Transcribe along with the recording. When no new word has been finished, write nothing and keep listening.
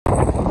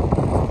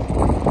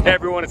Hey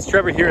everyone, it's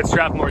Trevor here at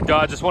Strathmore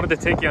Dodge. Just wanted to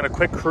take you on a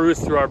quick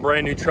cruise through our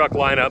brand new truck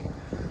lineup.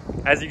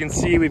 As you can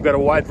see, we've got a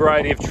wide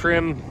variety of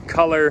trim,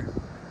 color.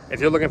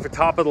 If you're looking for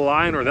top of the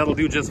line, or that'll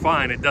do just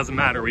fine, it doesn't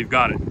matter, we've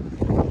got it.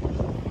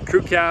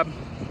 Crew cab,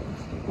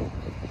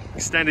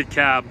 extended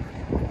cab,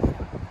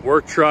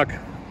 work truck,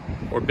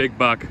 or big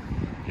buck.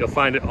 You'll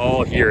find it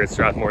all here at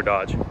Strathmore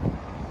Dodge.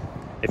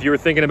 If you were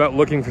thinking about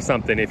looking for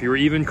something, if you were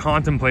even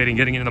contemplating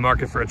getting into the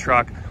market for a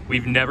truck,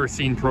 we've never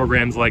seen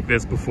programs like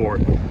this before.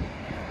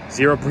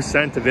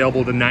 0%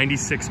 available to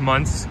 96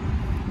 months,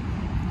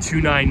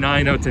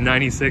 $299 out to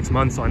 96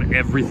 months on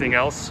everything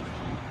else.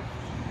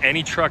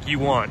 Any truck you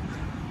want,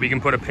 we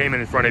can put a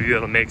payment in front of you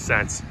that'll make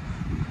sense.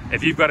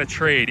 If you've got a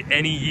trade,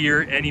 any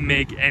year, any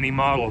make, any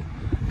model,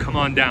 come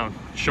on down.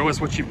 Show us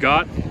what you've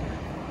got,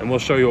 and we'll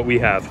show you what we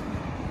have.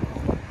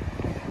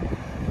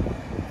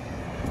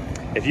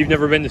 If you've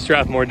never been to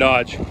Strathmore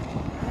Dodge,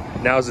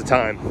 now's the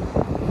time.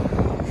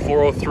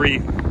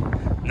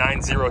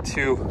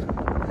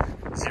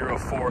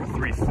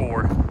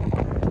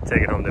 403-902-0434.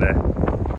 Take it home today.